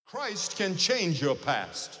Christ can change your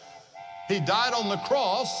past. He died on the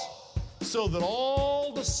cross so that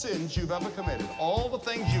all the sins you've ever committed, all the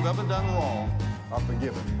things you've ever done wrong are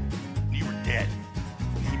forgiven. You were dead.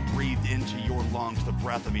 He breathed into your lungs the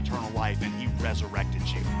breath of eternal life, and he resurrected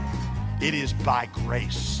you. It is by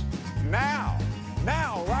grace. Now,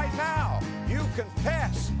 right now, you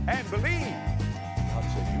confess and believe. God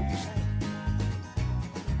said you can.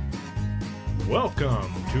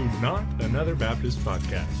 Welcome to Not Another Baptist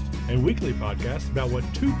Podcast, a weekly podcast about what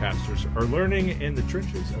two pastors are learning in the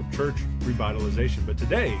trenches of church revitalization. But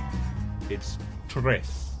today, it's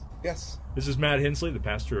tres. Yes. This is Matt Hensley, the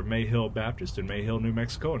pastor of Mayhill Baptist in Mayhill, New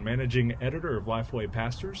Mexico, and managing editor of Lifeway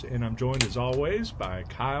Pastors. And I'm joined, as always, by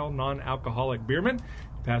Kyle, non-alcoholic beerman,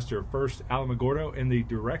 pastor of First Alamogordo, and the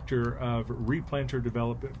director of replanter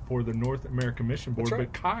development for the North American Mission Board. That's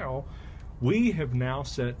right. But Kyle, we have now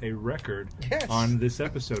set a record on this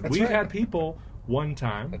episode. That's We've right. had people one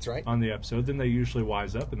time That's right. on the episode, then they usually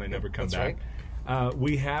wise up and they never come back.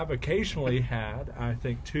 We have occasionally had, I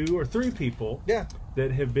think, 2 or 3 people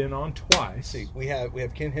that have been on twice. See, we have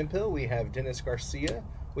Ken Hemphill, we have Dennis Garcia,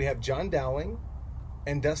 we have John Dowling,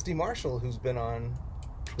 and Dusty Marshall, who's been on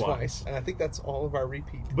twice. And I think that's all of our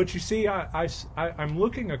repeat. But you see, I'm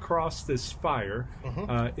looking across this fire.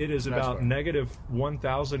 It is about negative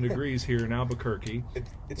 1,000 degrees here in Albuquerque. It's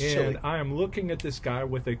and chilly. I am looking at this guy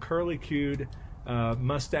with a curly-cued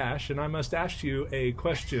mustache, and I must ask you a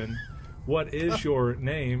question. What is your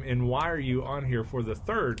name, and why are you on here for the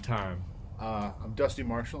 3rd time? I'm Dusty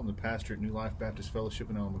Marshall. I'm the pastor at New Life Baptist Fellowship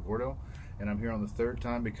in Alamogordo, and I'm here on the 3rd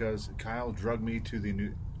time because Kyle drugged me to the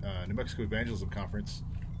New Mexico Evangelism Conference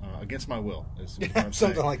against my will. Is what I'm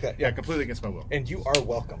Something saying. like that. Yeah, completely against my will. And you are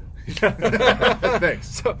welcome.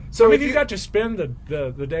 Thanks. So I mean, you got to spend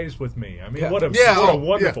the days with me. I mean, what a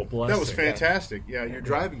wonderful blessing. That was fantastic. Yeah, your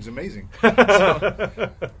driving's amazing.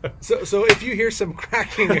 So if you hear some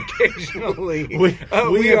cracking occasionally, we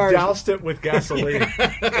have are doused it with gasoline,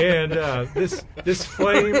 and this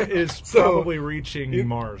flame is probably reaching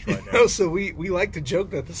Mars right now. So we like to joke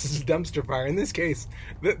that this is a dumpster fire. In this case,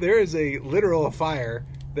 there is a literal fire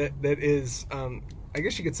that is, I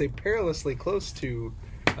guess you could say, perilously close to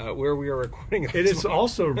where we are recording. It is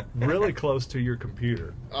also really close to your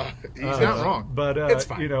computer. He's not wrong. But it's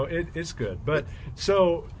fine. you know, it's good. But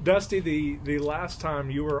so, Dusty, the last time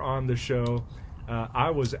you were on the show, I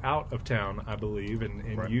was out of town, I believe,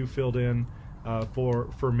 and Right. you filled in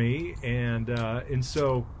for me, and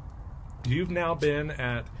so you've now been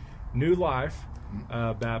at New Life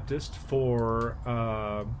Baptist for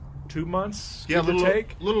 2 months, Yeah, a give or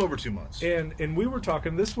take. little over 2 months. And we were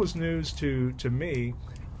talking, this was news to me,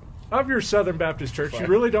 of your Southern Baptist Church. You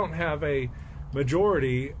really don't have a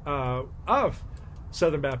majority of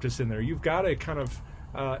Southern Baptists in there. You've got a kind of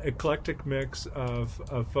eclectic mix of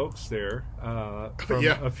folks there from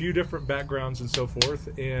a few different backgrounds and so forth.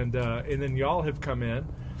 And then y'all have come in.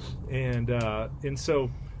 And so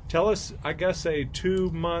tell us, I guess, a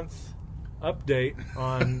 2-month update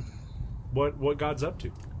on what God's up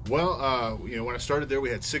to. Well, when I started there, we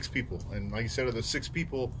had 6 people, and like you said, of the 6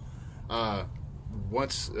 people,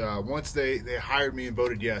 once they hired me and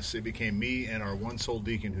voted yes, it became me and our one sole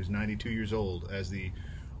deacon, who's 92 years old, as the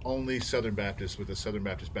only Southern Baptist with a Southern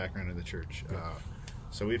Baptist background in the church.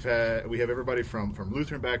 So we have everybody from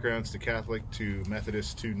Lutheran backgrounds to Catholic to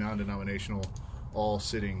Methodist to non-denominational, all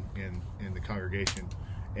sitting in the congregation.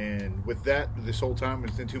 And with that, this whole time,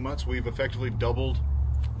 within 2 months, we've effectively doubled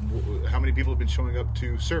how many people have been showing up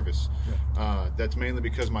to service. That's mainly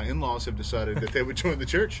because my in-laws have decided that they would join the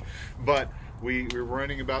church, but we're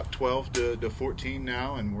running about 12 to 14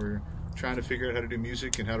 now, and we're trying to figure out how to do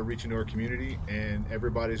music and how to reach into our community, and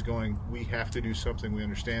everybody's going, we have to do something. We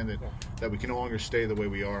understand that we can no longer stay the way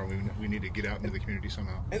we are, and we need to get out into the community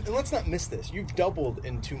somehow. And let's not miss this. You've doubled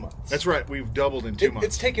in 2 months. That's right. We've doubled in 2 months.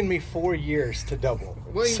 It's taken me 4 years to double.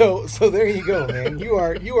 Well, so there you go, man. You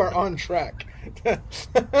are on track.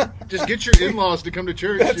 Just get your in-laws to come to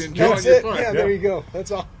church and join That's your it. fun. Yeah, there you go.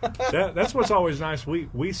 That's all. That's what's always nice.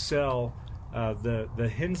 We sell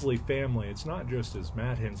the Hensley family. It's not just as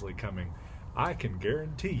Matt Hensley coming. I can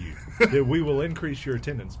guarantee you that we will increase your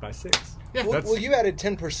attendance by 6. Yeah, Well, you added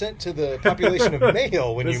 10% to the population of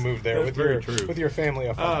Mayhill when you moved there that's with your family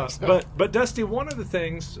of 5. But Dusty, one of the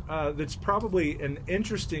things that's probably an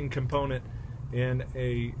interesting component in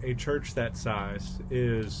a church that size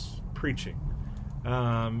is preaching.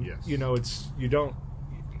 Yes.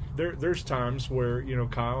 There's times where,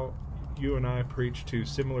 Kyle, you and I preach to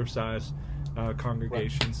similar size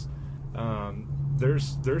congregations. Right.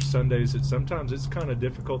 There's Sundays that sometimes it's kind of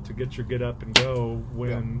difficult to get up and go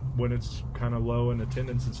when it's kind of low in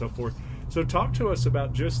attendance and so forth. So talk to us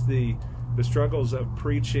about just the struggles of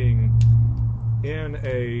preaching in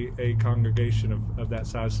a congregation of that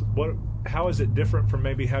size. How is it different from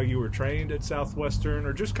maybe how you were trained at Southwestern,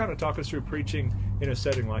 or just kind of talk us through preaching in a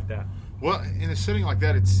setting like that? Well, in a setting like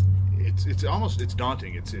that, it's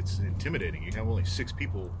daunting. It's intimidating. You have only 6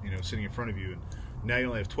 people, sitting in front of you, and now you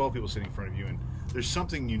only have 12 people sitting in front of you. And there's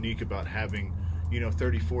something unique about having,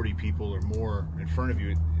 30, 40 people or more in front of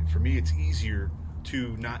you. For me, it's easier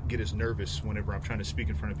to not get as nervous whenever I'm trying to speak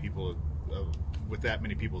in front of people with that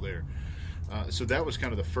many people there. So that was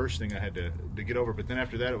kind of the first thing I had to get over. But then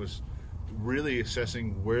after that, it was really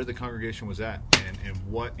assessing where the congregation was at and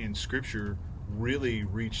what in Scripture really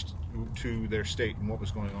reached to their state and what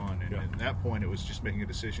was going on. And at that point, it was just making a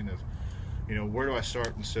decision of, where do I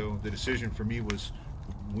start? And so the decision for me was,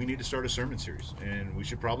 we need to start a sermon series, and we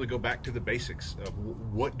should probably go back to the basics of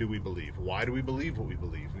what do we believe? Why do we believe what we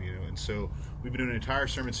believe? And so we've been doing an entire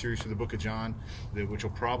sermon series through the book of John, which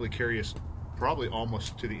will probably carry us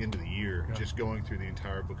almost to the end of the year, just going through the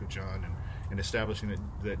entire book of John and establishing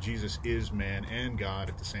that Jesus is man and God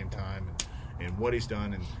at the same time, and what he's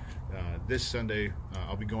done. And this Sunday,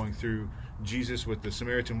 I'll be going through Jesus with the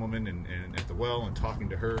Samaritan woman and at the well and talking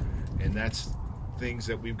to her, and that's things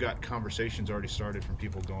that we've got conversations already started from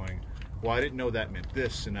people going, well, I didn't know that meant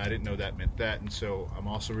this, and I didn't know that meant that. And so I'm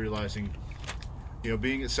also realizing,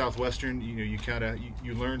 being at Southwestern,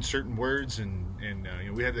 you learn certain words, and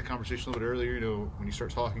we had the conversation a little bit earlier, when you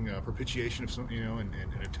start talking propitiation of some, and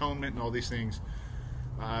atonement and all these things.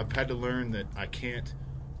 I've had to learn that I can't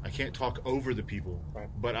talk over the people, right,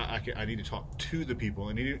 but I need to talk to the people,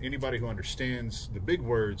 and anybody who understands the big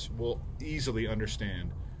words will easily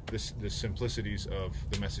understand the simplicities of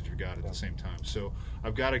the message of God at the same time. So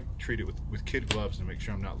I've got to treat it with kid gloves and make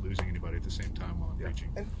sure I'm not losing anybody at the same time while I'm preaching.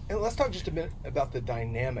 And let's talk just a minute about the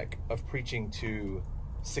dynamic of preaching to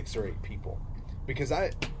 6 or 8 people, because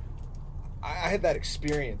I had that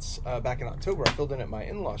experience back in October. I filled in at my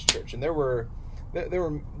in-laws church, and there were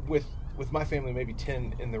with my family maybe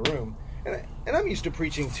 10 in the room, and I'm used to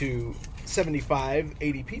preaching to 75,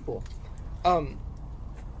 80 people.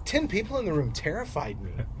 10 people in the room terrified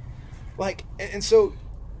me. And so,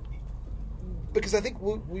 because I think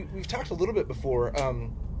we've talked a little bit before,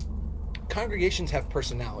 congregations have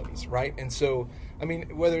personalities, right? And so, I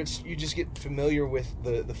mean, whether it's you just get familiar with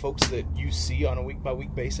the folks that you see on a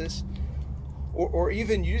week-by-week basis, or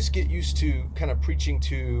even you just get used to kind of preaching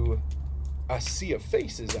to a sea of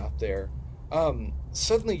faces out there,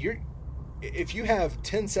 suddenly if you have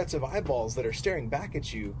 10 sets of eyeballs that are staring back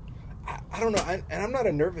at you, I don't know, and I'm not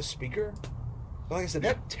a nervous speaker, but like I said,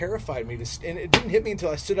 that terrified me, and it didn't hit me until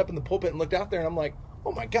I stood up in the pulpit and looked out there, and I'm like,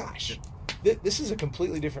 oh my gosh, this is a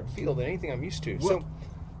completely different field than anything I'm used to. Well,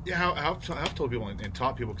 I've told people and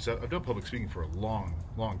taught people, because I've done public speaking for a long,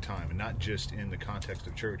 long time, and not just in the context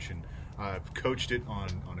of church, and I've coached it on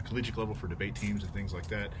a collegiate level for debate teams and things like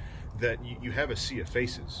that you have a sea of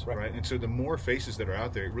faces, right? And so the more faces that are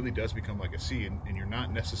out there, it really does become like a sea, and you're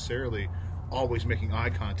not necessarily always making eye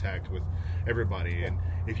contact with everybody. And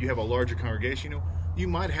if you have a larger congregation, you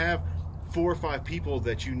might have 4 or 5 people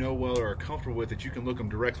that you know well or are comfortable with, that you can look them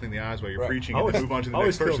directly in the eyes while you're preaching and then move on to the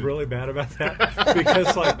next person. I always feel really bad about that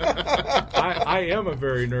because I am a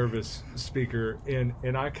very nervous speaker,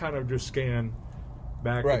 and I kind of just scan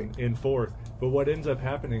back and forth. But what ends up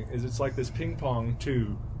happening is it's like this ping pong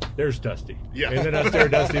to, there's Dusty. Yeah. And then I stare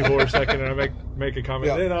at Dusty for a second, and I make a comment.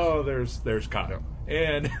 Yeah. And then, there's Kyle.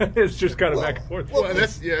 And it's just kind of back and forth. Well,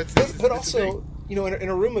 but also, in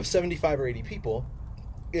a room of 75 or 80 people,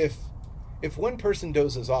 if one person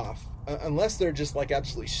dozes off, unless they're just like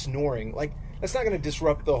absolutely snoring, like that's not going to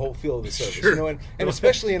disrupt the whole feel of the service. Sure. And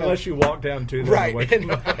especially unless you walk down to them, right?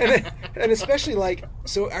 And especially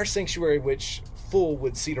so our sanctuary, which full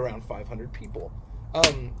would seat around 500 people,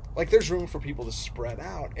 there's room for people to spread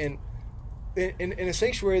out, and in a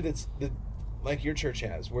sanctuary that's like your church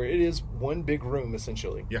has, where it is one big room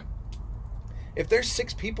essentially. Yeah. If there's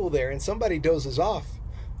 6 people there and somebody dozes off,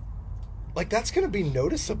 that's going to be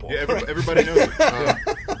noticeable. Yeah, everybody knows it.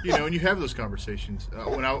 And you have those conversations.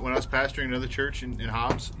 When I was pastoring another church in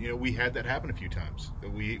Hobbs, we had that happen a few times.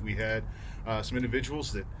 We had some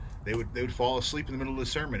individuals that they would fall asleep in the middle of the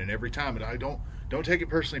sermon, and every time, and I don't take it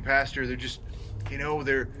personally, Pastor. They're just,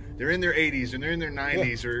 they're in their 80s and they're in their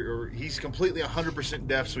 90s, or he's completely 100%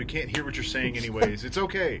 deaf, so he can't hear what you're saying anyways. It's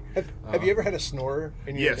okay. Have you ever had a snorer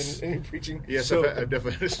in your preaching? Yes, I've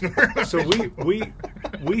definitely had a snorer. So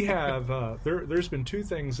we have there's been 2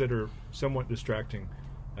 things that are somewhat distracting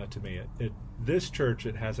to me. At this church,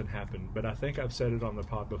 it hasn't happened, but I think I've said it on the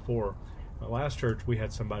pod before. my last church, we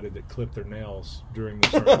had somebody that clipped their nails during the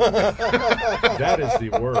sermon. That is the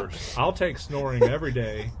worst. I'll take snoring every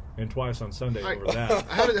day and twice on Sunday over that.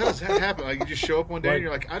 How does that happen? Like, you just show up one day and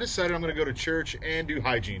you're like, I decided I'm going to go to church and do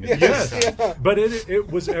hygiene. Yes, but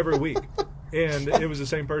it was every week, and it was the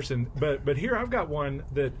same person. But here I've got one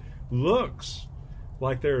that looks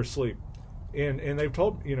like they're asleep, and they've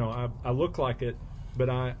told I look like it, but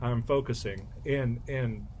I'm focusing,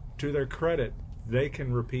 and to their credit, they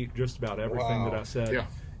can repeat just about everything that I said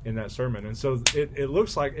in that sermon. And so it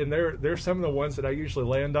looks like, and they're some of the ones that I usually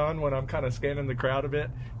land on when I'm kind of scanning the crowd a bit.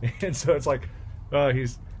 And so it's like,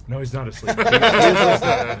 he's not asleep. He is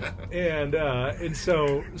listening. And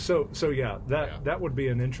so yeah, that would be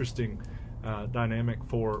an interesting dynamic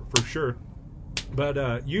for sure.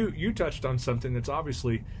 But you touched on something that's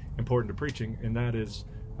obviously important to preaching, and that is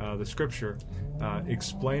the Scripture,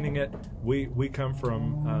 explaining it. We come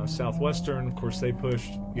from Southwestern. Of course, they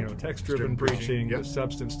pushed text-driven preaching, the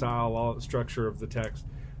substance style, all the structure of the text.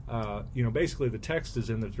 Basically the text is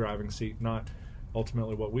in the driving seat, not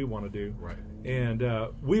ultimately what we want to do. Right. And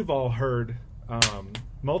we've all heard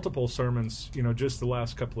multiple sermons. Just the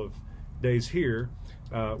last couple of days here.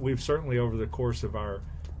 We've certainly over the course of our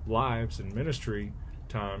lives and ministry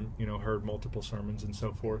time, heard multiple sermons and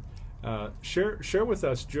so forth. Share with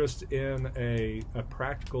us, just in a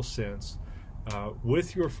practical sense,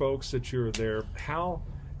 with your folks that you're there, how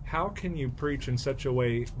can you preach in such a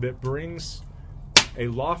way that brings a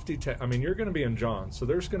lofty you're going to be in John, so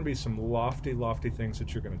there's going to be some lofty things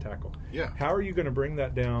that you're going to tackle. Yeah. How are you going to bring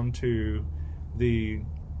that down to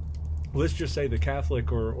let's just say the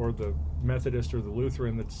Catholic or the Methodist or the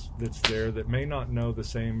Lutheran that's there, that may not know the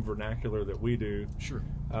same vernacular that we do, sure,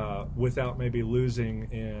 without maybe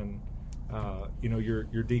losing in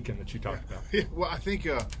your deacon that you talked about? Yeah, well, I think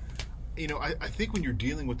I think when you're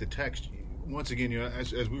dealing with the text, once again,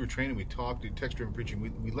 as we were training, we talked in text-driven preaching.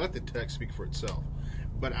 We let the text speak for itself.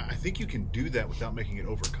 But I think you can do that without making it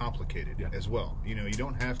overcomplicated as well. You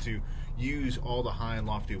don't have to use all the high and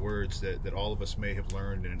lofty words that all of us may have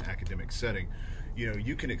learned in an academic setting.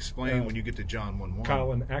 You can explain when you get to John 1:1.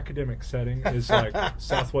 Kyle, an academic setting is like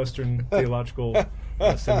Southwestern Theological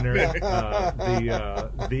Seminary,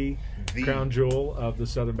 the crown jewel of the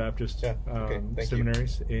Southern Baptist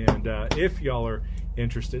seminaries. And if y'all are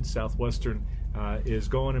interested, Southwestern is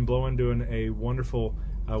going and blowing, doing a wonderful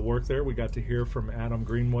work there. We got to hear from Adam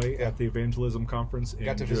Greenway at the Evangelism Conference. And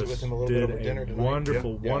got to visit with him a little bit over dinner tonight.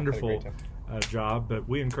 Wonderful job. But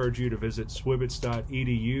we encourage you to visit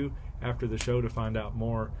swibits.edu after the show to find out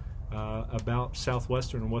more about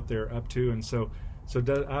Southwestern and what they're up to. And so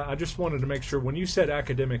I just wanted to make sure, when you said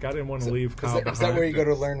academic, I didn't want to leave Kyle behind. Is that where you go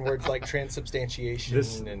to learn words like transubstantiation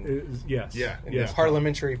yes. and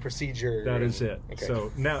parliamentary procedure? That is it. Okay.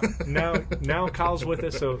 So now Kyle's with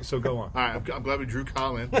us, so go on. All right, I'm glad we drew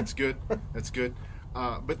Kyle in. That's good. That's good.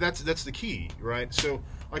 But that's the key, right? So,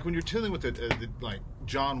 like, when you're dealing with the like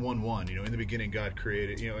John 1:1, in the beginning God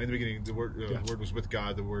created. In the beginning the Word was with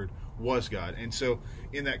God. The Word was God. And so,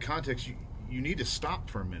 in that context, you need to stop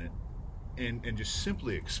for a minute and just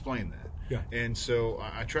simply explain that. Yeah. And so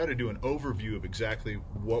I try to do an overview of exactly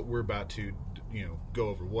what we're about to go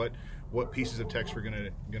over, what pieces of text we're going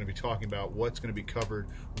to be talking about, what's going to be covered,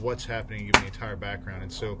 what's happening, give the entire background.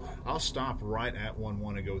 And so I'll stop right at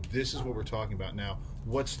 1:1 and go, this is what we're talking about now.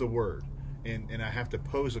 What's the word? And I have to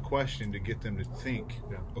pose a question to get them to think,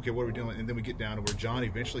 okay, what are we doing? And then we get down to where John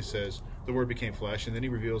eventually says the Word became flesh, and then he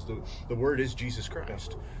reveals the Word is Jesus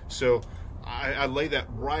Christ. So I lay that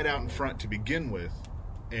right out in front to begin with,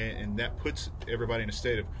 and that puts everybody in a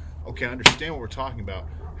state of, okay, I understand what we're talking about.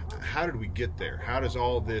 How did we get there? How does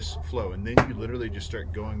all this flow? And then you literally just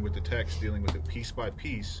start going with the text, dealing with it piece by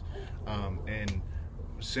piece, and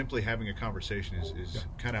simply having a conversation is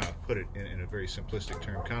kind of how I put it in a very simplistic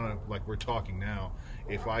term, kind of like we're talking now.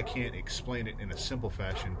 If I can't explain it in a simple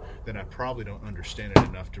fashion, then I probably don't understand it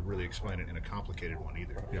enough to really explain it in a complicated one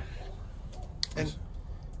either. Yeah. And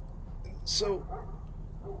so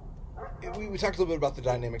we talked a little bit about the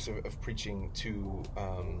dynamics of preaching to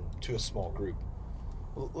a small group.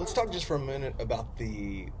 Let's talk just for a minute about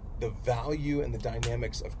the value and the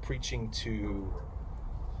dynamics of preaching to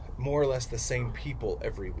more or less the same people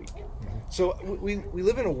every week. Mm-hmm. So we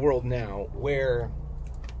live in a world now where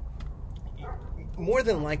more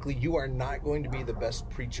than likely you are not going to be the best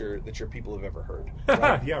preacher that your people have ever heard.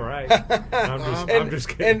 Right? Yeah, right. I'm just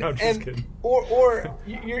kidding. Or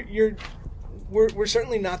we're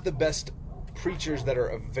certainly not the best preachers that are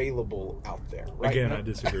available out there. Right? Again, I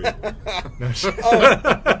disagree.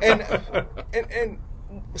 And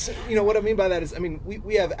So, what I mean by that is,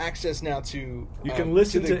 we have access now to you can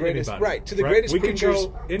listen to the greatest, anybody, right? To the greatest we preachers,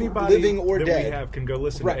 can go, anybody living or that dead. we have can go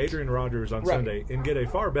listen Right. to Adrian Rogers on Right. Sunday and get a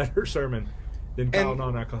far better sermon than Kyle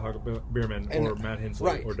Non-Alcoholic Beerman or Matt Hensley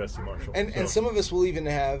right. or Dusty Marshall. And some of us will even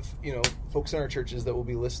have folks in our churches that will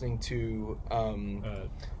be listening to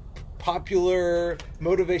popular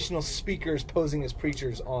motivational speakers posing as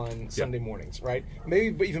preachers on Sunday mornings, right?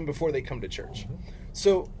 Maybe even before they come to church.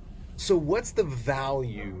 So what's the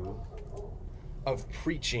value of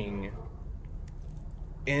preaching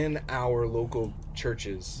in our local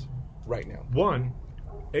churches right now? One,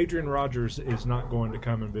 Adrian Rogers is not going to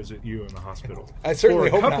come and visit you in the hospital. I certainly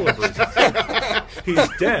for a hope couple not. of reasons.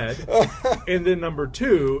 He's dead, and then number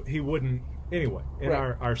two, he wouldn't anyway in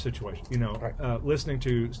Right. our situation. Right. Listening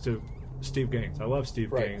to Steve Gaines, I love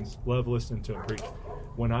Steve Right. Gaines. Love listening to him preach.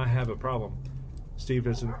 When I have a problem, Steve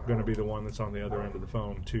isn't going to be the one that's on the other end of the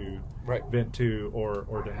phone to Right. vent to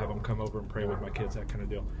or to have him come over and pray with my kids, that kind of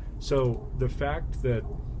deal. So the fact that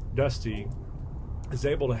Dusty is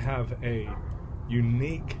able to have a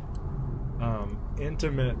unique,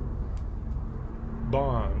 intimate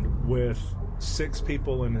bond with 6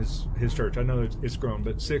 people in his church. I know it's grown,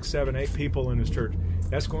 but 6, 7, 8 people in his church.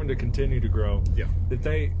 That's going to continue to grow. Yeah.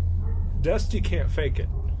 Dusty can't fake it.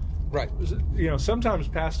 Right. Sometimes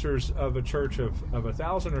pastors of a church of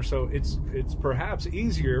 1,000 or so, it's perhaps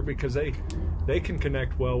easier because they can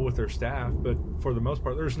connect well with their staff, but for the most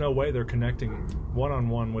part, there's no way they're connecting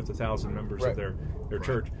one-on-one with 1,000 members Right. of their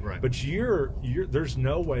church. Right. But there's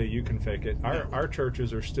no way you can fake it. Our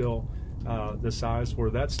churches are still the size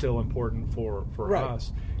where that's still important for Right.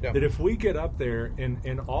 us. Yeah. That if we get up there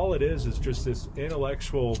and all it is just this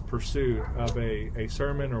intellectual pursuit of a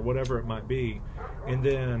sermon or whatever it might be, and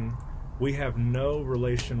then we have no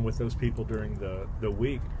relation with those people during the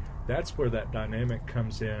week, that's where that dynamic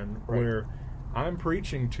comes in, Right. where I'm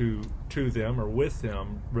preaching to them or with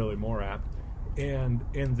them, really more apt, and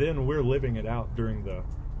then we're living it out during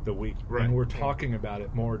the week, Right. and we're talking about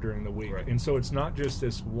it more during the week. Right. And so it's not just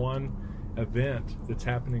this one event that's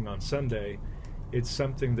happening on Sunday. It's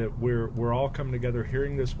something that we're all coming together,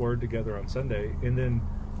 hearing this word together on Sunday, and then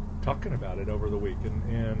talking about it over the week,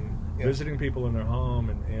 and Yeah. visiting people in their home,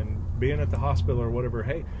 and being at the hospital or whatever.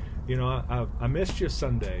 Hey, I missed you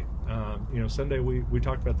Sunday. Sunday we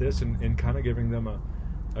talked about this, and kind of giving them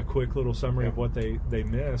a quick little summary of what they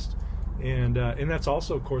missed. And that's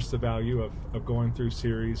also, of course, the value of going through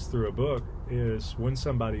series through a book is when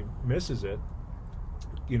somebody misses it,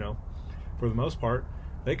 for the most part,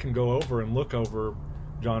 they can go over and look over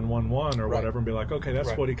John 1:1 or Right. whatever and be like, okay, that's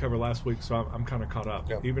Right. what he covered last week, so I'm kind of caught up,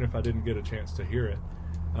 Yep. even if I didn't get a chance to hear it.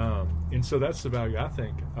 And so that's the value, I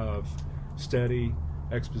think, of steady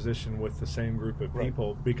exposition with the same group of Right.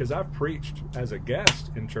 people, because I've preached as a guest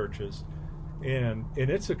in churches, and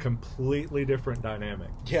it's a completely different dynamic.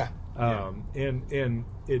 Yeah. And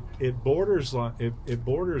it borders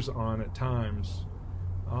on at times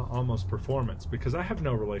almost performance, because I have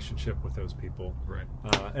no relationship with those people, Right.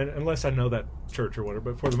 and unless I know that church or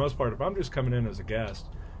whatever. But for the most part, if I'm just coming in as a guest,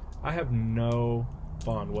 I have no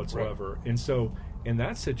bond whatsoever. And so in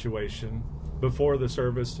that situation, before the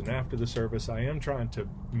service and after the service, I am trying to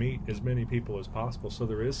meet as many people as possible, so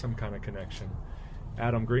there is some kind of connection.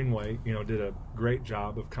 Adam Greenway, did a great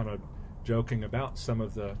job of kind of joking about some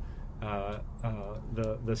of the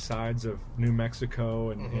sides of New Mexico,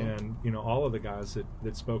 and all of the guys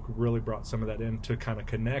that spoke really brought some of that in to kind of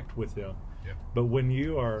connect with them. Yeah. But when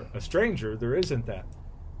you are a stranger, there isn't that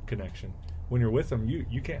connection. When you're with them,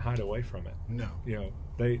 you can't hide away from it. No.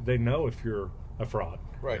 They know if you're a fraud,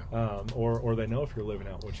 Right. or they know if you're living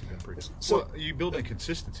out what you've been preaching. So you build in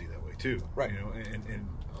consistency that way too, Right. And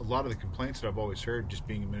a lot of the complaints that I've always heard, just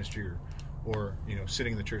being in ministry or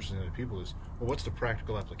sitting in the churches and other people, is, well, what's the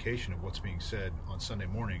practical application of what's being said on Sunday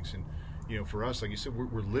mornings? And for us, like you said,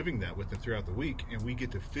 we're living that with them throughout the week, and we get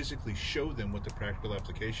to physically show them what the practical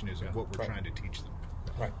application is of what we're Right. trying to teach them.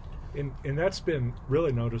 Right. And that's been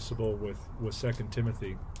really noticeable with 2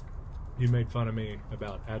 Timothy. You made fun of me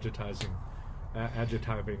about adjectivizing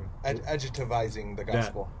Adjectivizing the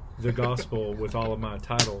gospel. the gospel with all of my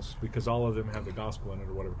titles, because all of them have the gospel in it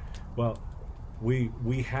or whatever. Well, we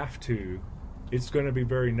have to. It's going to be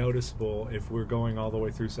very noticeable if we're going all the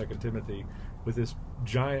way through 2 Timothy with this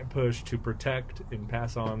giant push to protect and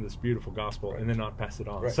pass on this beautiful gospel, and then not pass it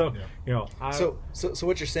on. Right. So, Yeah. So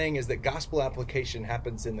what you're saying is that gospel application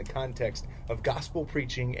happens in the context of gospel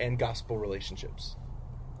preaching and gospel relationships.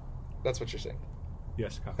 That's what you're saying.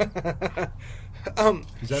 Yes, Kyle.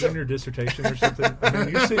 Is that in your dissertation or something? I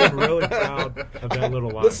mean, you seem really proud of that little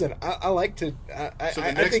line. Listen, I like to. So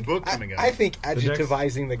the next book coming out. I think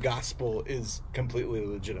adjectivizing the gospel is completely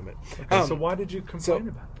legitimate. Okay, so why did you complain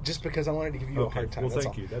about it? Just because I wanted to give you a hard time. Well, that's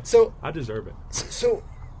thank all. you. So I deserve it. So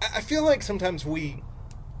I feel like sometimes we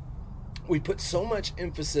put so much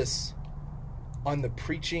emphasis on the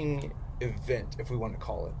preaching event, if we want to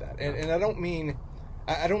call it that, and I don't mean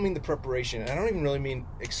the preparation. I don't even really mean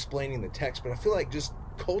explaining the text, but I feel like just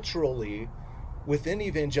culturally within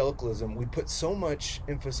evangelicalism, we put so much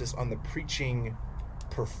emphasis on the preaching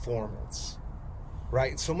performance,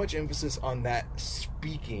 right? So much emphasis on that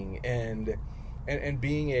speaking and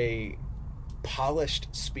being a polished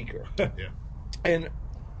speaker. Yeah. And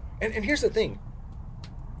here's the thing.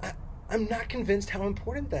 I'm not convinced how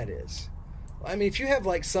important that is. I mean, if you have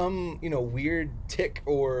like some, weird tick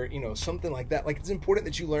or, something like that, like it's important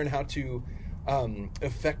that you learn how to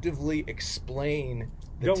effectively explain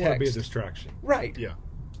the You don't text. want to be a distraction. Right. Yeah.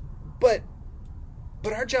 But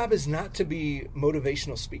our job is not to be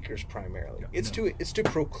motivational speakers primarily. It's to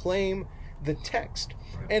proclaim the text.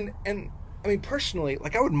 Right. And I mean, personally,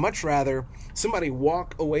 like I would much rather somebody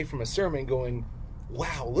walk away from a sermon going,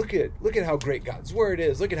 "Wow, look at how great God's word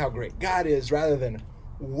is. Look at how great God is," rather than,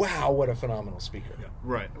 "Wow, what a phenomenal speaker." Yeah.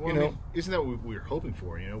 Right. Well, I mean, isn't that what we're hoping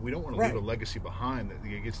for? We don't want to leave a legacy behind that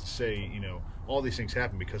gets to say, all these things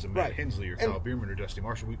happen because of Matt Hensley or Kyle Bierman or Dusty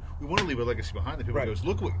Marshall. We want to leave a legacy behind that people goes,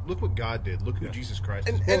 look what God did. Look who Jesus Christ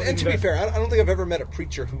is. And to be fair, I don't think I've ever met a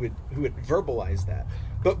preacher who would verbalize that.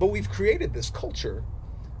 But we've created this culture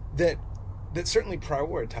that certainly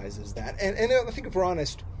prioritizes that. And I think if we're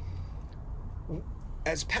honest,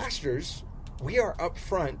 as pastors, we are up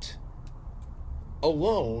front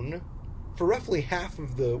alone for roughly half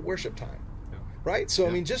of the worship time, right? So, I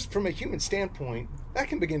mean, just from a human standpoint, that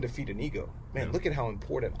can begin to feed an ego. Man, look at how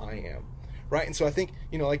important I am, right? And so I think,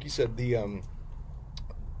 like you said, the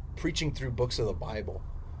preaching through books of the Bible,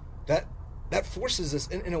 that forces us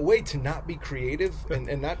in a way to not be creative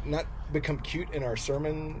and not become cute in our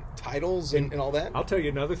sermon titles and all that. I'll tell you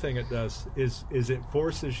another thing it does is it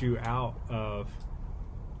forces you out of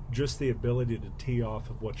just the ability to tee off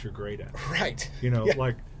of what you're great at. Right.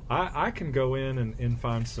 Like I can go in and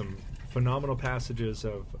find some phenomenal passages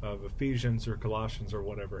of Ephesians or Colossians or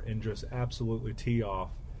whatever and just absolutely tee off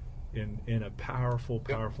in a powerful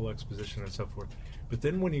exposition and so forth. But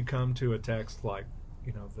then when you come to a text like,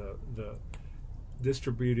 the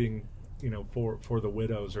distributing, for the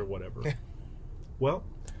widows or whatever, well,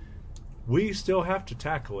 we still have to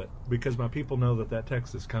tackle it because my people know that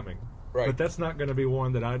text is coming. Right. But that's not going to be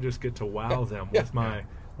one that I just get to wow them with my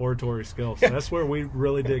oratory skills. So that's where we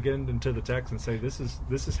really dig into the text and say, this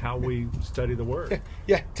is how we study the Word.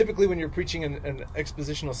 Yeah, typically when you're preaching an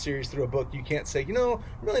expositional series through a book, you can't say, I'm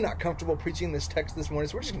really not comfortable preaching this text this morning,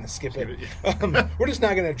 so we're just going to skip it. We're just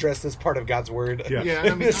not going to address this part of God's Word. Yeah,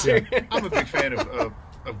 I'm a big fan of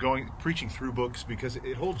preaching through books because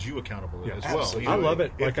it holds you accountable as well. Absolutely. I love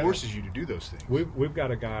it. It forces you to do those things. We've got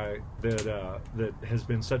a guy that has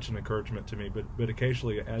been such an encouragement to me, but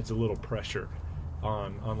occasionally it adds a little pressure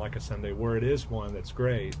on like a Sunday where it is one that's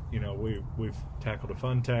great. We've tackled a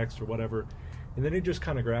fun text or whatever, and then he just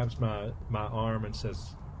kind of grabs my arm and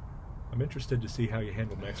says, "I'm interested to see how you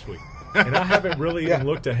handle next week." And I haven't really even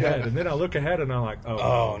looked ahead, and then I look ahead and I'm like,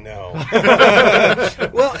 oh no.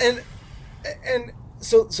 Well, and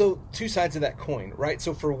so two sides of that coin, right?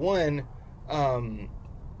 So for one,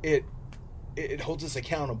 it holds us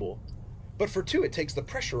accountable, but for two, it takes the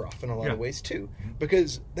pressure off in a lot of ways too,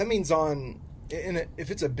 because that means if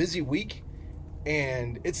it's a busy week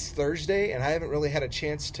and it's Thursday and I haven't really had a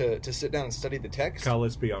chance to sit down and study the text. Kyle,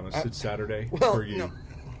 let's be honest, it's Saturday for you. No.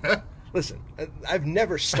 Listen, I've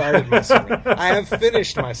never started my sermon. I have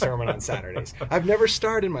finished my sermon on Saturdays. I've never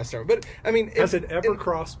started my sermon. But, I mean... Has it ever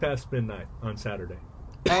crossed past midnight on Saturday?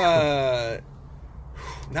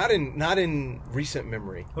 Not in recent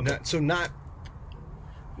memory. Okay.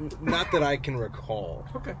 Not that I can recall.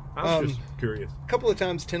 Okay. I was just curious. A couple of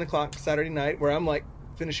times, 10 o'clock Saturday night, where I'm like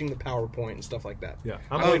finishing the PowerPoint and stuff like that. Yeah.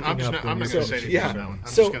 I'm not going to say anything about that one. I'm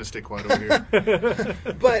just going to stay quiet over here.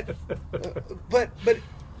 But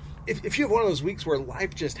if you have one of those weeks where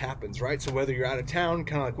life just happens, right? So whether you're out of town,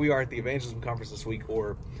 kind of like we are at the Evangelism Conference this week,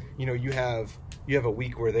 or you have a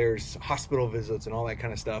week where there's hospital visits and all that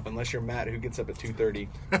kind of stuff, unless you're Matt who gets up at 2:30,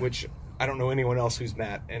 which I don't know anyone else who's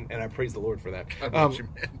Matt, and I praise the Lord for that.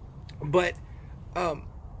 But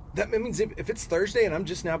that means if it's Thursday and I'm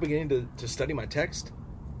just now beginning to study my text,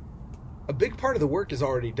 a big part of the work is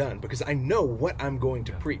already done because I know what I'm going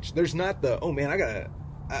to preach. There's not the, oh man, I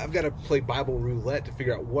I've got to play Bible roulette to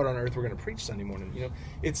figure out what on earth we're going to preach Sunday morning. You know,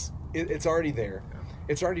 it's already there. Yeah.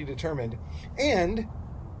 It's already determined. And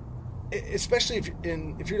especially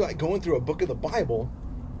if you're like going through a book of the Bible,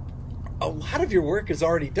 a lot of your work is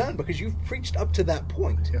already done because you've preached up to that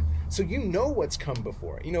point. Yeah. So you know what's come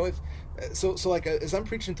before. You know, as I'm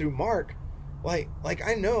preaching through Mark, like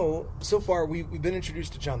I know so far we've been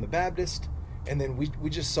introduced to John the Baptist, and then we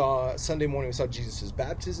just saw Sunday morning we saw Jesus'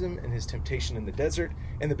 baptism and his temptation in the desert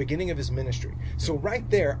and the beginning of his ministry. So right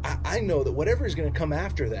there, I know that whatever is going to come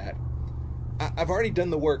after that, I've already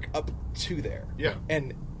done the work up to there. Yeah.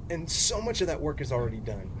 And so much of that work is already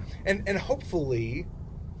done. And hopefully,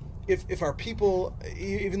 if our people,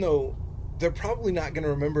 even though they're probably not going to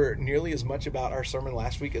remember nearly as much about our sermon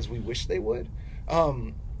last week as we wish they would,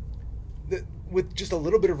 with just a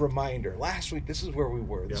little bit of reminder, last week this is where we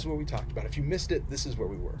were, this is what we talked about. If you missed it, this is where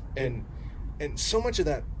we were, and so much of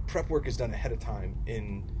that prep work is done ahead of time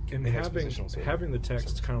in having the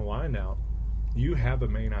text kind of lined out. You have a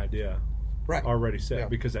main idea already set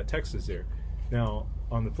because that text is there. Now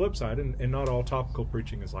on the flip side, and not all topical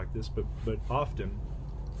preaching is like this, but often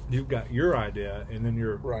you've got your idea and then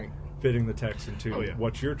you're fitting the text into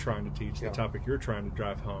what you're trying to teach, the topic you're trying to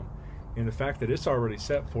drive home. And the fact that it's already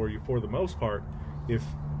set for you, for the most part, if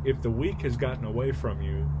the week has gotten away from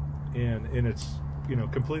you, and it's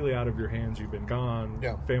completely out of your hands, you've been gone,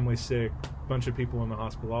 family sick, bunch of people in the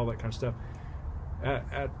hospital, all that kind of stuff.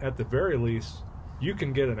 At the very least, you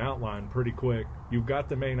can get an outline pretty quick. You've got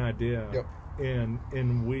the main idea,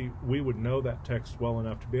 and we would know that text well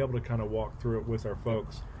enough to be able to kind of walk through it with our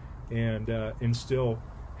folks, and still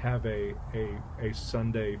have a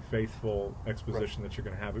Sunday faithful exposition that you're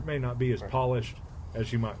going to have. It may not be as polished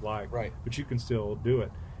as you might like, but you can still do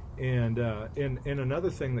it. And another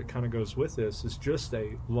thing that kind of goes with this is just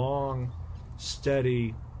a long,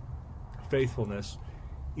 steady faithfulness.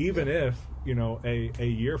 Even if a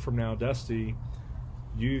year from now, Dusty,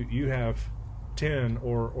 you have 10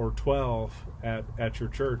 or 12 at your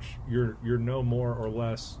church, you're no more or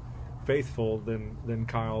less faithful than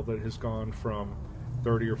Kyle that has gone from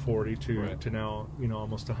 30 or 40 to now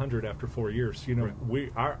almost 100 after 4 years.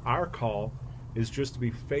 Our call is just to be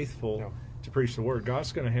faithful to preach the word.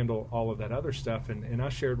 God's going to handle all of that other stuff, and I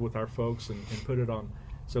shared with our folks and put it on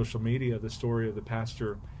social media the story of the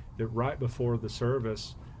pastor that right before the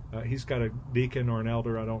service, he's got a deacon or an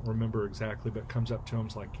elder, I don't remember exactly, but comes up to him,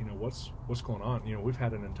 is like, what's going on? We've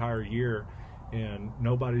had an entire year and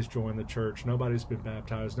nobody's joined the church, nobody's been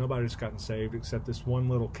baptized, nobody's gotten saved except this one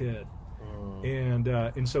little kid.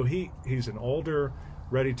 And so he's an older,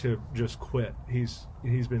 ready to just quit. He's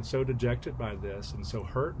been so dejected by this and so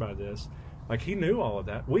hurt by this. Like, he knew all of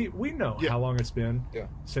that. We know how long it's been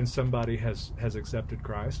since somebody has accepted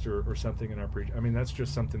Christ or something in our preaching. I mean, that's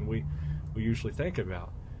just something we usually think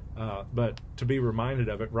about. But to be reminded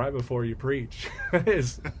of it right before you preach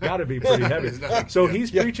is got to be pretty heavy. So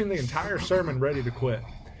he's preaching the entire sermon ready to quit.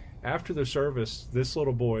 After the service, this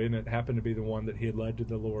little boy, and it happened to be the one that he had led to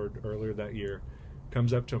the Lord earlier that year,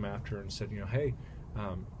 comes up to him after and said, hey,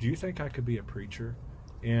 do you think I could be a preacher?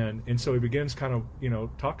 And so he begins kind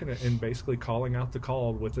of, talking and basically calling out the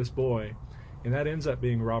called with this boy, and that ends up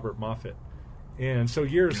being Robert Moffat. And so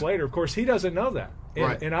years later, of course, he doesn't know that.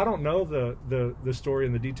 And I don't know the story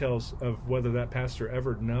and the details of whether that pastor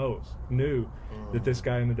ever knew that this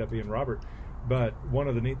guy ended up being Robert. But one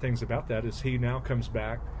of the neat things about that is he now comes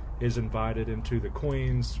back, is invited into the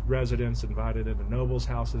Queen's residence, invited into nobles'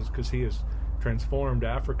 houses, because he has transformed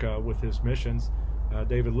Africa with his missions.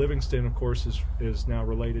 David Livingstone, of course, is now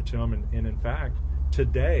related to him, and in fact,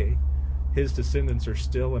 today, his descendants are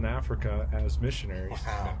still in Africa as missionaries.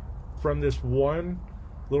 Wow. From this one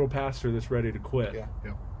little pastor that's ready to quit.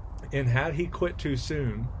 And had he quit too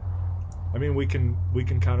soon, I mean, we can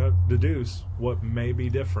kind of deduce what may be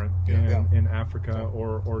different in Africa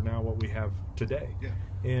or now what we have today.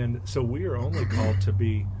 And so we are only called to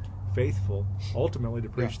be faithful, ultimately to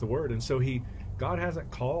preach the word. And so God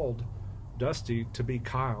hasn't called Dusty to be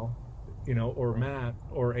Kyle, or Matt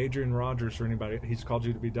or Adrian Rogers or anybody. He's called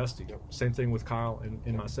you to be Dusty. Same thing with Kyle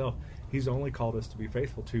and myself. He's only called us to be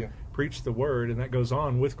faithful to preach the word, and that goes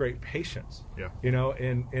on with great patience.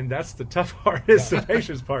 And that's the tough part, is the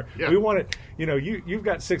patience part. We want it. You've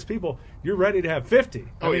got 6 people. You're ready to have 50.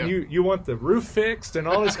 I mean, you want the roof fixed and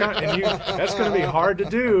all this and that's going to be hard to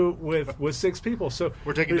do with 6 people. So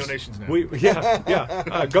we're taking donations now.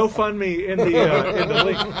 GoFundMe in the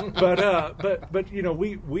link. But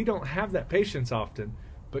we don't have that patience often.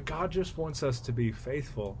 But God just wants us to be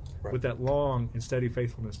faithful with that long and steady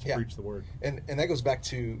faithfulness to preach the word. And that goes back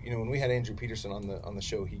to when we had Andrew Peterson on the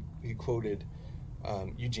show, he quoted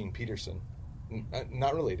Eugene Peterson,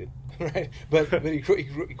 not related, right? But he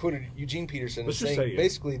quoted Eugene Peterson as saying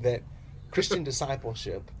basically that Christian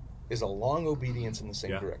discipleship is a long obedience in the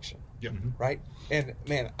same direction. Yep. Right? And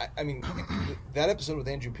man, I mean, that episode with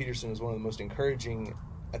Andrew Peterson is one of the most encouraging,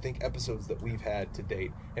 I think, episodes that we've had to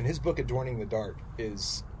date. And his book, Adorning the Dark,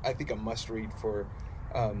 is, I think, a must-read for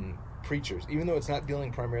preachers. Even though it's not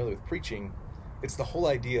dealing primarily with preaching, it's the whole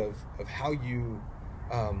idea of how you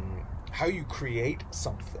create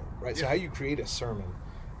something, right? So how you create a sermon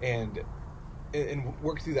and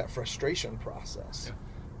work through that frustration process.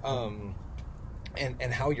 Yeah.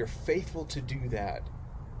 And how you're faithful to do that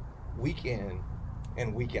week in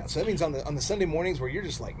and week out. So that means on the Sunday mornings where you're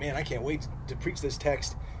just like, man, I can't wait to preach this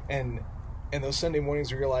text, and those Sunday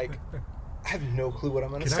mornings where you're like, I have no clue what I'm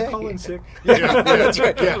going to say. Can I call in sick? Yeah, that's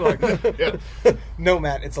right. Yeah. No,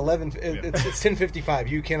 Matt, it's 10:55.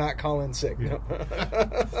 You cannot call in sick. Yeah.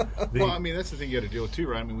 No. Well, I mean, that's the thing you got to deal with too,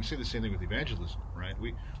 right? I mean, we say the same thing with evangelism, right?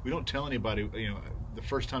 We don't tell anybody, the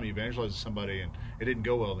first time you evangelize somebody and it didn't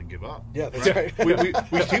go well, then give up. Yeah, that's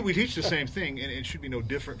right. we teach the same thing, and it should be no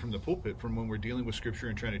different from the pulpit, from when we're dealing with Scripture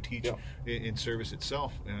and trying to teach in service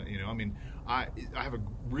itself. I mean, I have a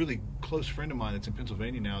really close friend of mine that's in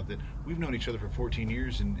Pennsylvania now that we've known each other for 14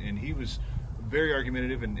 years, and he was very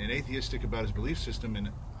argumentative and atheistic about his belief system, and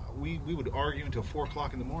we would argue until 4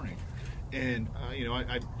 o'clock in the morning. And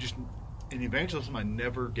I just, in evangelism, I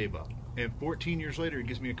never gave up. And 14 years later, he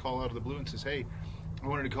gives me a call out of the blue and says, "Hey, I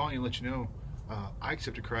wanted to call you and let you know I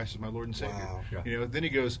accepted Christ as my Lord and Savior." Wow. Yeah. Then he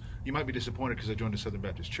goes, "You might be disappointed because I joined the Southern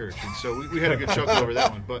Baptist Church." And so we had a good chuckle over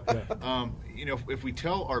that one. But if we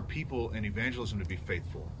tell our people in evangelism to be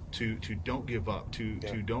faithful, to don't give up, to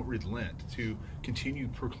don't relent, to continue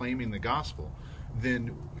proclaiming the gospel,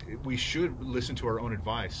 then we should listen to our own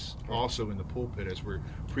advice also in the pulpit as we're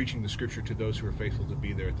preaching the Scripture to those who are faithful to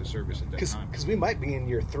be there at the service at that time. Because we might be in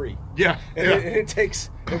year 3. Yeah. And it takes,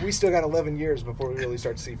 and we still got 11 years before we really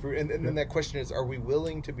start to see fruit. And then that question is, are we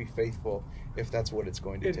willing to be faithful if that's what it's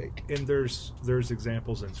going to take? And there's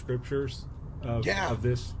examples in Scriptures of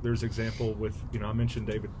this. There's example with, I mentioned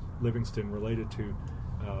David Livingston related to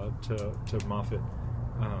Moffat.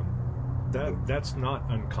 That's not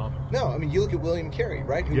uncommon. No, I mean, you look at William Carey,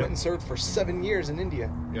 right? Who went and served for 7 years in India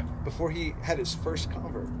before he had his first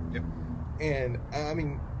convert. Yep. And, I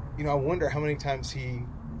mean, I wonder how many times he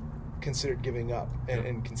considered giving up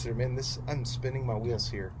and considered, man, I'm spinning my wheels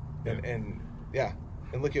here. And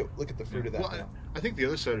look at the fruit of that now. I think the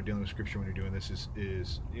other side of dealing with Scripture when you're doing this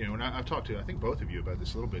is and I've talked to, I think, both of you about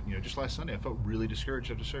this a little bit. Just last Sunday, I felt really discouraged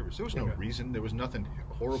after service. There was no reason. There was nothing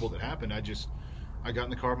horrible that happened. I got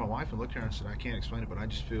in the car with my wife and looked at her and said, "I can't explain it, but I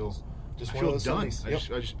just feel done.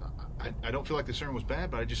 I don't feel like the sermon was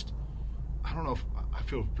bad, but I don't know if I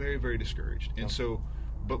feel very, very discouraged." And so,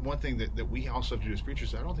 but one thing that we also have to do as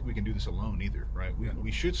preachers, I don't think we can do this alone either, right?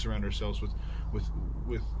 We should surround ourselves with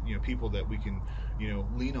people that we can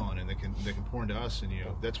lean on and that can pour into us, and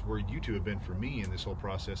that's where you two have been for me in this whole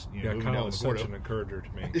process. Kyle is such an encourager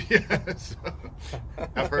to me. Yes,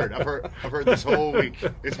 I've heard this whole week.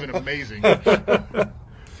 It's been amazing. But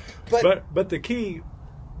the key,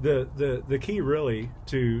 the key really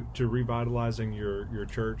to revitalizing your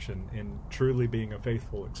church and truly being a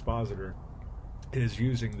faithful expositor is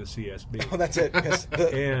using the CSB. Oh, that's it. Yes.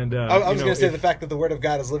 And I was going to say the fact that the Word of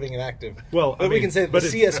God is living and active. Well, we can say that the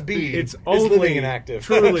CSB it's is only living and active.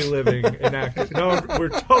 Truly living and active. No, we're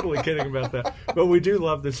totally kidding about that. But we do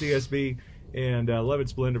love the CSB and love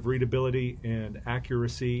its blend of readability and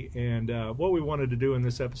accuracy. And what we wanted to do in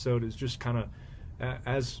this episode is just kind of,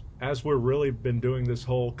 as we're really been doing this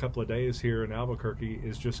whole couple of days here in Albuquerque,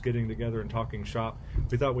 is just getting together and talking shop.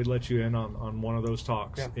 We thought we'd let you in on one of those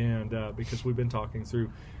talks, and because we've been talking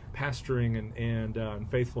through pastoring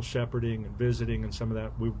and faithful shepherding and visiting and some of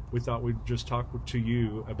that, we thought we'd just talk to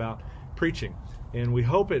you about preaching, and we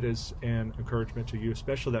hope it is an encouragement to you,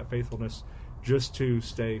 especially that faithfulness, just to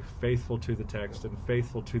stay faithful to the text and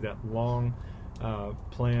faithful to that long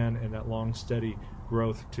plan and that long steady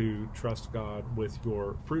growth to trust God with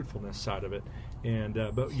your fruitfulness side of it. And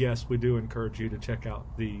but yes, we do encourage you to check out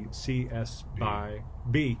the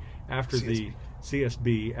CSB after the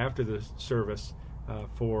CSB after the service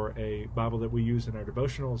for a Bible that we use in our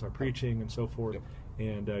devotionals, our preaching, and so forth.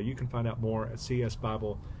 And you can find out more at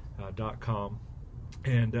csbible.com.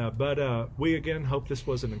 And but we again hope this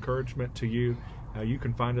was an encouragement to you. You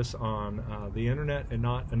can find us on the internet at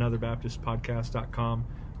notanother.baptistpodcast.com,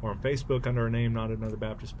 or on Facebook under our name, Not Another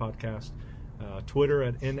Baptist Podcast, Twitter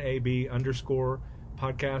at NAB_.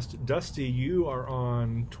 podcast. Dusty, you are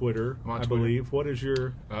on Twitter, I'm on I Twitter. believe. What is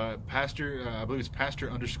your... Pastor, I believe it's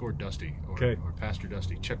Pastor_Dusty or, Okay. or Pastor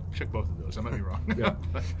Dusty. Check both of those. I might be wrong. Yeah.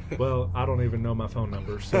 Well, I don't even know my phone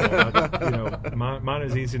number, so mine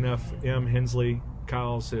is easy enough. M. Hensley.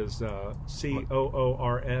 Kyle's is COORS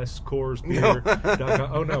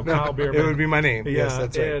CoorsBeer.com. Oh no, Kyle Beerman. It would be my name. Yeah, Yes,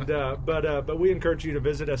 that's right. And but we encourage you to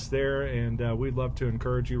visit us there, and we'd love to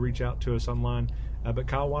encourage you. Reach out to us online. But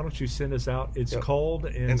Kyle, why don't you send us out? It's cold,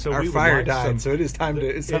 and so our we would fire like died, so it is time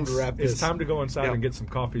to wrap this. It's time to go inside and get some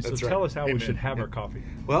coffee. So That's tell right. us how we Amen. should have our coffee.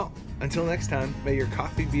 Well, until next time, may your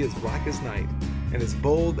coffee be as black as night and as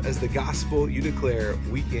bold as the gospel you declare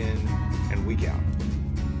week in and week out.